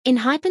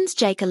ENHYPEN's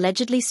Jake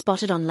allegedly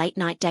spotted on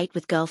late-night date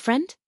with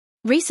girlfriend?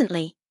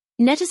 Recently,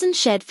 netizens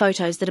shared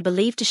photos that are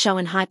believed to show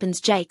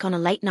ENHYPEN's Jake on a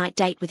late-night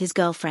date with his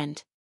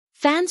girlfriend.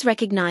 Fans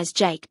recognized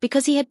Jake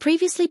because he had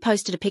previously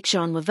posted a picture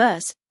on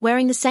Weverse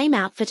wearing the same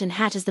outfit and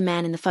hat as the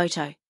man in the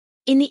photo.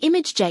 In the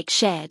image Jake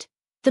shared,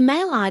 the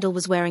male idol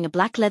was wearing a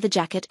black leather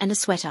jacket and a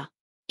sweater.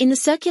 In the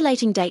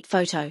circulating date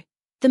photo,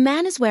 the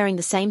man is wearing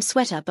the same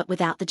sweater but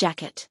without the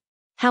jacket.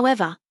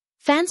 However,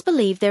 fans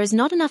believe there is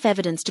not enough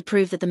evidence to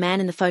prove that the man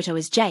in the photo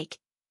is Jake,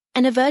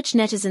 and have urged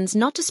netizens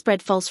not to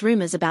spread false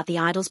rumors about the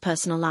idol's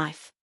personal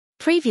life.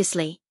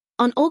 Previously,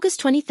 on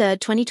August 23,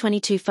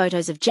 2022,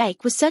 photos of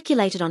Jake were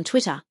circulated on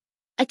Twitter,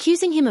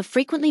 accusing him of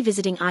frequently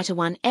visiting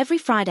I-DLE every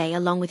Friday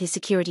along with his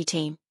security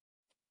team.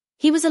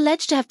 He was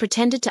alleged to have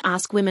pretended to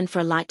ask women for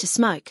a light to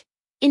smoke,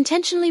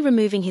 intentionally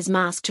removing his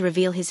mask to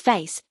reveal his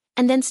face,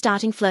 and then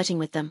starting flirting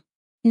with them.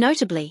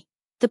 Notably,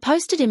 the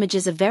posted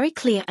images are very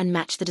clear and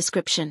match the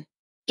description.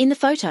 In the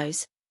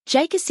photos,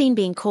 Jake is seen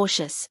being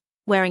cautious,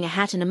 wearing a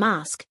hat and a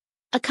mask,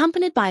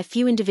 accompanied by a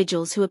few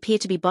individuals who appear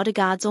to be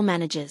bodyguards or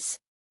managers.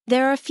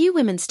 There are a few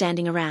women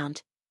standing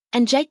around,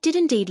 and Jake did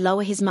indeed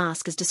lower his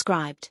mask as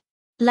described.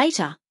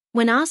 Later,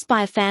 when asked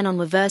by a fan on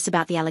Weverse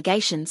about the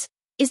allegations,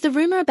 "Is the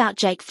rumor about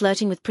Jake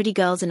flirting with pretty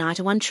girls in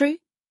I-DLE true?"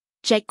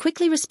 Jake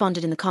quickly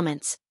responded in the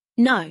comments,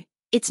 "No,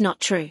 it's not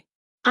true.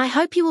 I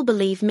hope you will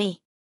believe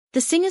me."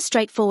 The singer's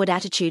straightforward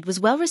attitude was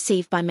well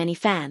received by many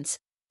fans,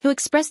 who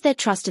expressed their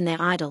trust in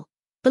their idol,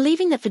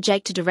 believing that for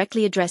Jake to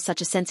directly address such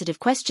a sensitive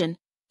question,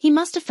 he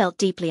must have felt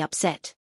deeply upset.